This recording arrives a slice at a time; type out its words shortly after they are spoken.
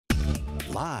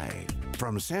Live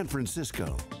from San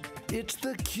Francisco, it's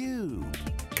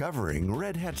theCUBE, covering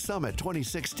Red Hat Summit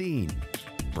 2016.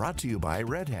 Brought to you by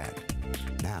Red Hat.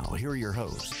 Now, here are your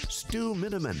hosts, Stu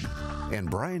Miniman and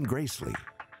Brian Gracely.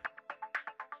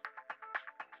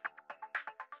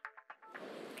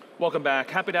 Welcome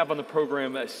back. Happy to have on the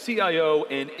program a CIO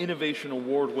and Innovation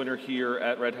Award winner here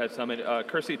at Red Hat Summit,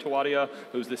 Kersi Tavadia,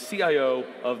 who's the CIO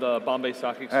of the Bombay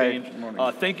Stock Exchange. Hi, good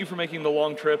morning. Thank you for making the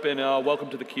long trip and welcome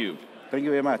to theCUBE. Thank you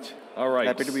very much. All right.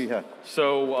 Happy to be here.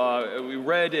 So we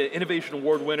read Innovation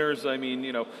Award winners. I mean,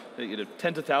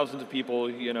 tens of thousands of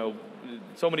people,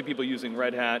 so many people using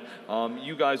Red Hat.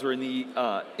 You guys are in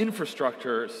the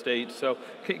infrastructure state. So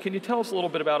can you tell us a little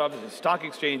bit about obviously stock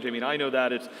exchange? I mean, I know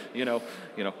that it's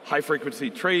high frequency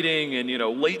trading and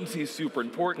latency is super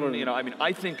important. I mean,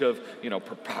 I think of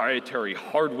proprietary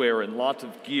hardware and lots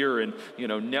of gear and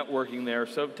networking there.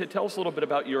 So tell us a little bit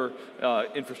about your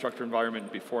infrastructure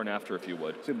environment before and after, if you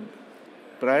would. So,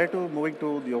 prior to moving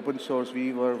to the open source,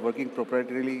 we were working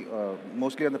proprietarily,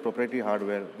 mostly on the proprietary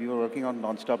hardware. We were working on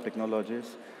non-stop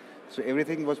technologies. So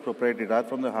everything was proprietary, right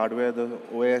from the hardware, the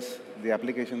OS, the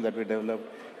applications that we developed,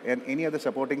 and any other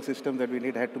supporting system that we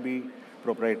need had to be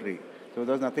proprietary. So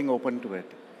there was nothing open to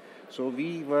it. So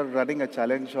we were running a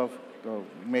challenge of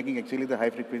making actually the high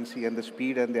frequency and the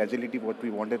speed and the agility what we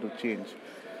wanted to change.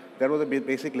 That was a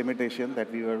basic limitation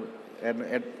that we were,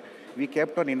 and we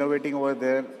kept on innovating over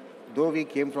there. Though we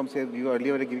came from, say, we were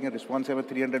earlier giving a response time of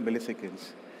 300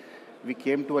 milliseconds. We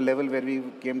came to a level where we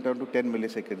came down to 10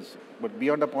 milliseconds. But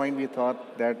beyond a point, we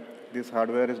thought that this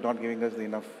hardware is not giving us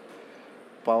enough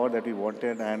power that we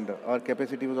wanted, and our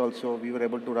capacity was also, we were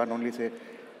able to run only, say,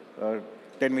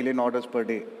 10 million orders per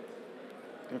day.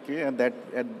 Okay, and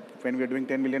when we were doing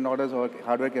 10 million orders, our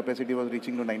hardware capacity was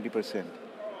reaching to 90%.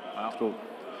 Wow.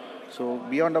 So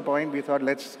beyond a point, we thought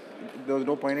there was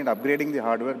no point in upgrading the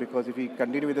hardware, because if we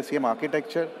continue with the same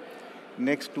architecture,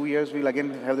 next 2 years we'll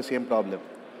again have the same problem.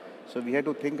 So we had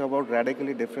to think about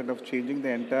radically different of changing the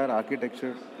entire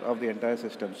architecture of the entire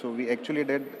system. So we actually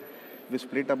we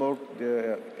split about,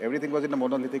 everything was in a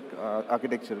monolithic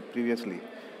architecture previously.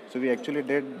 So we actually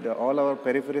did all our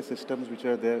periphery systems which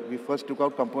are there. We first took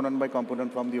out component by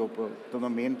component from the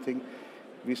main thing.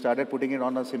 We started putting it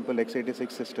on a simple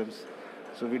x86 systems.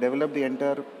 So we developed the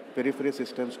entire periphery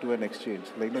systems to an exchange.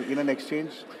 Like in an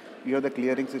exchange, you have the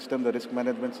clearing system, the risk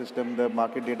management system, the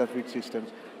market data feed systems.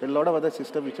 There are a lot of other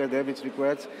systems which are there which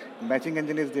requires, matching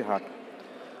engine is the heart.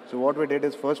 So what we did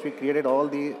is first we created all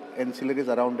the ancillaries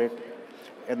around it,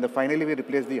 and finally we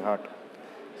replaced the heart.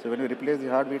 So when we replaced the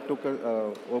heart, we took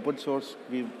open source,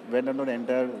 we went under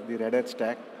the Red Hat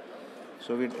stack.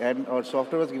 So and our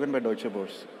software was given by Deutsche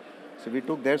Börse. So we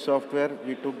took their software,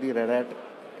 we took the Red Hat,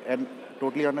 and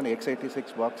totally on an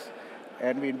x86 box,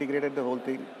 and we integrated the whole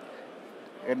thing.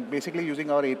 And basically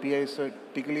using our APIs, so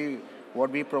typically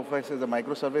what we profess as the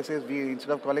microservices,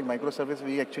 instead of calling microservice,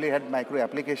 we actually had micro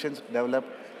applications developed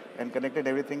and connected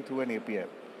everything through an API.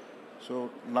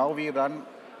 So now we run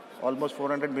almost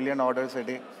 400 million orders a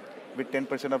day with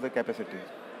 10% of the capacity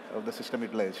of the system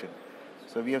utilization.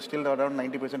 So we have still around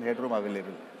 90% headroom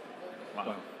available.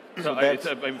 Wow. So it's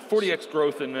a 40x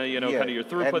growth in kind of your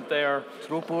throughput there.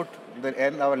 Throughput,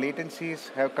 and our latencies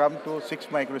have come to 6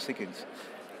 microseconds.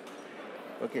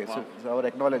 Okay, wow. So our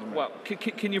acknowledgement. Wow.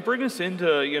 Can you bring us into,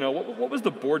 what was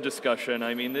the board discussion?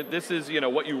 I mean, this is,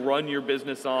 what you run your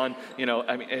business on.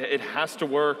 I mean, it has to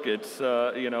work. It's,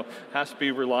 has to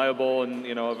be reliable,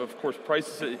 and of course,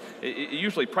 prices.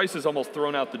 Usually, price is almost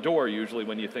thrown out the door. Usually,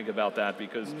 when you think about that,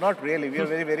 because not really. We are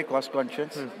very, very cost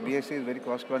conscious. BSC is very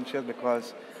cost conscious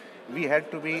because we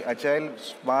had to be agile,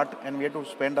 smart, and we had to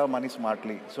spend our money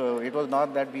smartly. So it was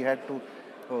not that we had to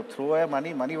throw away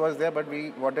money. Money was there, but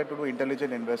we wanted to do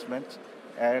intelligent investments.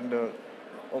 And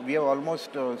we have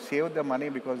almost saved the money,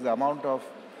 because the amount of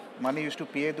money used to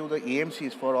pay to the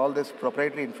AMCs for all this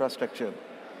proprietary infrastructure.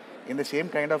 In the same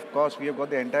kind of cost, we have got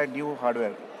the entire new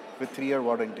hardware with 3-year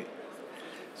warranty.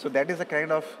 So that is the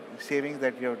kind of savings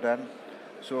that we have done.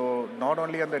 So not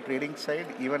only on the trading side,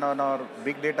 even on our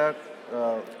big data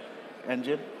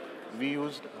engine, we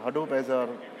used Hadoop as our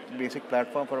basic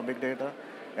platform for big data.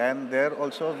 And there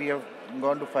also we have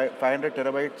gone to 500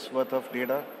 terabytes worth of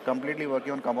data, completely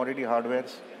working on commodity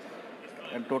hardwares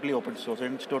and totally open source,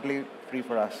 and it's totally free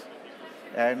for us.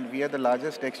 And we are the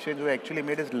largest exchange who actually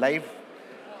made its live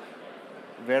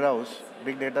warehouse,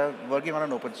 big data, working on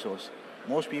an open source.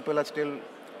 Most people are still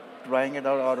trying it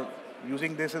out or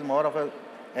using this as more of a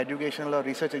educational or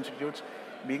research institutes.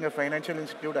 Being a financial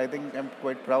institute, I think I'm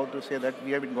quite proud to say that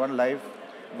we have been gone live,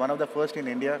 one of the first in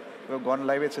India who have gone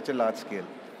live at such a large scale.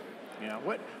 Yeah.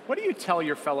 What do you tell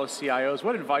your fellow CIOs?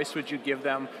 What advice would you give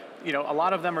them? You know, a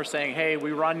lot of them are saying, hey,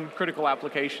 we run critical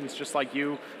applications just like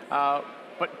you,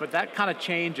 but that kind of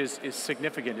change is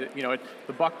significant. You know,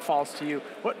 the buck falls to you.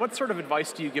 What sort of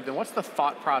advice do you give them? What's the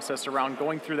thought process around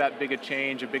going through that big a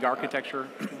change, a big architecture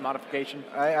modification?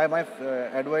 My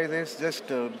advice is just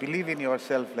believe in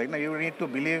yourself. Like, you need to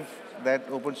believe that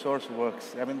open source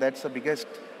works. I mean, that's the biggest,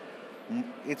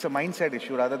 it's a mindset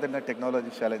issue rather than a technology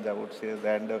challenge, I would say.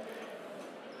 And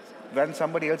when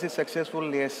somebody else is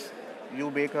successful, yes, you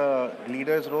make a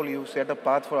leader's role, you set a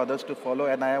path for others to follow,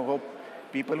 and I hope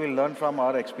people will learn from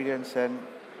our experience and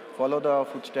follow the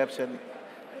footsteps, and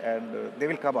they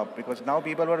will come up, because now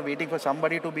people are waiting for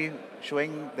somebody to be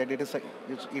showing that it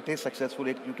is successful,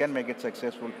 you can make it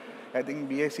successful. I think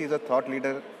BSc is a thought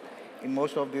leader in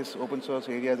most of these open source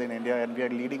areas in India, and we are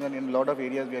leading in a lot of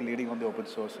areas, we are leading on the open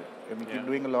source, and we keep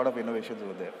doing a lot of innovations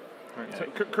over there. Right. So,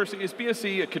 Kersi, is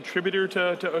BSc a contributor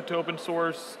to open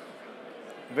source?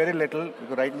 Very little,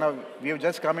 because right now we have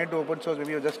just come into open source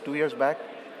maybe just 2 years back,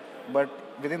 but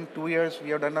within 2 years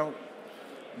we have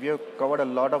covered a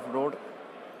lot of road,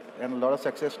 and a lot of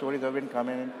success stories have been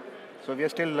coming in. So we are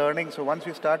still learning. So once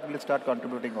we start, we'll start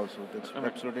contributing also. There's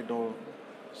absolutely no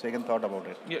second thought about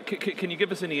it. Yeah, can you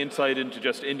give us any insight into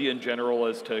just India in general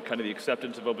as to kind of the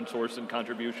acceptance of open source and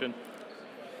contribution?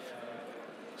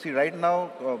 See, right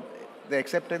now, the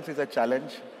acceptance is a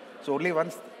challenge. So only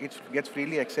once it gets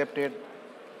freely accepted,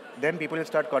 then people will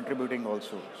start contributing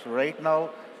also. So right now,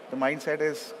 the mindset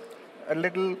is a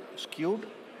little skewed,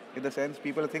 in the sense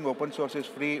people think open source is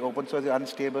free, open source is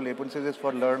unstable, open source is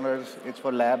for learners, it's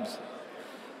for labs,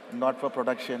 not for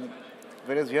production.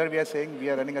 Whereas here we are saying we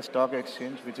are running a stock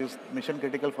exchange, which is mission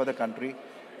critical for the country,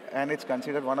 and it's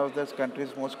considered one of the country's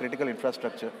most critical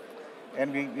infrastructure.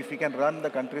 And if we can run the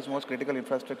country's most critical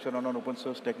infrastructure on open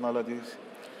source technologies,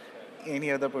 any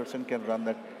other person can run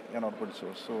that in open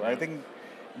source. So I think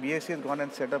BSc has gone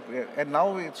and set up, and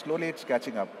now slowly it's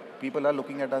catching up. People are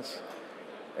looking at us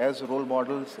as role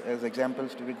models, as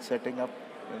examples to be setting up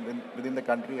within the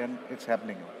country, and it's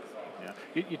happening.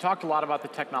 Yeah. You talked a lot about the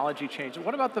technology change.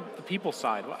 What about the people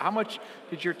side? How much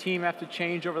did your team have to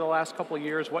change over the last couple of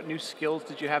years? What new skills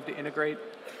did you have to integrate?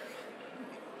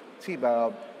 See,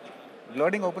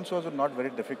 learning open source was not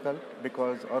very difficult,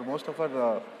 because most of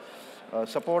our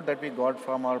support that we got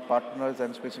from our partners,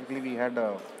 and specifically we had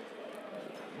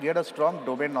a strong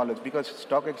domain knowledge, because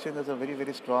stock exchange is a very,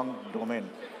 very strong domain.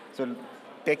 So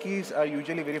techies are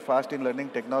usually very fast in learning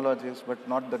technologies, but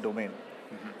not the domain.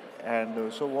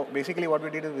 And so basically what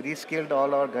we did is we reskilled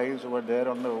all our guys over there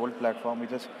on the old platform. We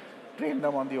just trained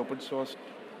them on the open source,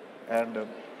 and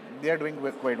they are doing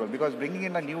quite well, because bringing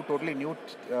in a totally new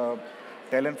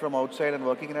talent from outside and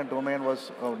working in a domain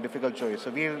was a difficult choice. So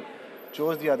we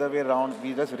chose the other way around.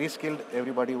 We just reskilled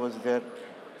everybody who was there.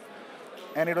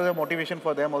 And it was a motivation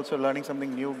for them also, learning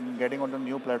something new, getting on a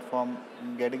new platform,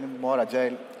 getting more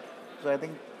agile. So I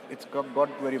think it's got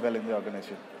very well in the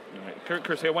organization. All right.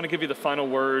 Kersi, I want to give you the final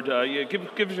word.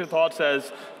 Give us your thoughts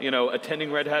as, attending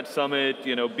Red Hat Summit,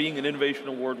 being an Innovation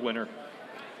Award winner.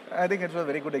 I think it was a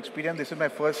very good experience. This is my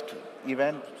first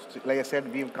event. Like I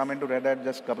said, we've come into Red Hat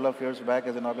just a couple of years back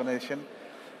as an organization,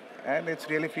 and it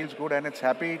really feels good, and it's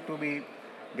happy to be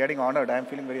getting honored. I'm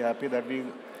feeling very happy that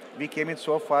we came in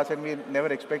so fast, and we never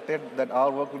expected that our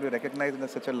work would be recognized in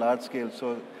such a large scale.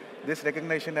 So this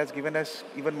recognition has given us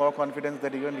even more confidence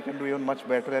that we can do even much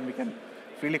better, and we can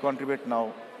freely contribute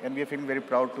now. And we are feeling very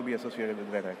proud to be associated with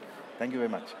Red Hat. Thank you very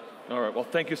much. All right, well,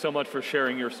 thank you so much for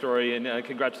sharing your story, and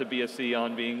congrats to BSc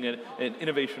on being an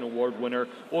Innovation Award winner.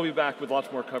 We'll be back with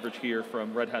lots more coverage here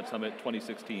from Red Hat Summit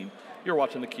 2016. You're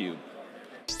watching theCUBE.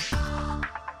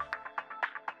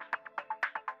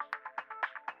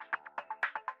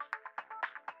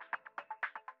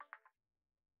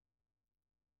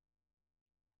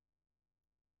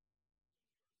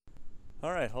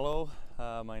 All right, hello.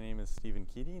 My name is Stephen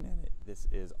Keating, and this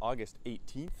is August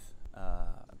 18th,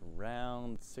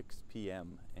 around 6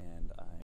 p.m. and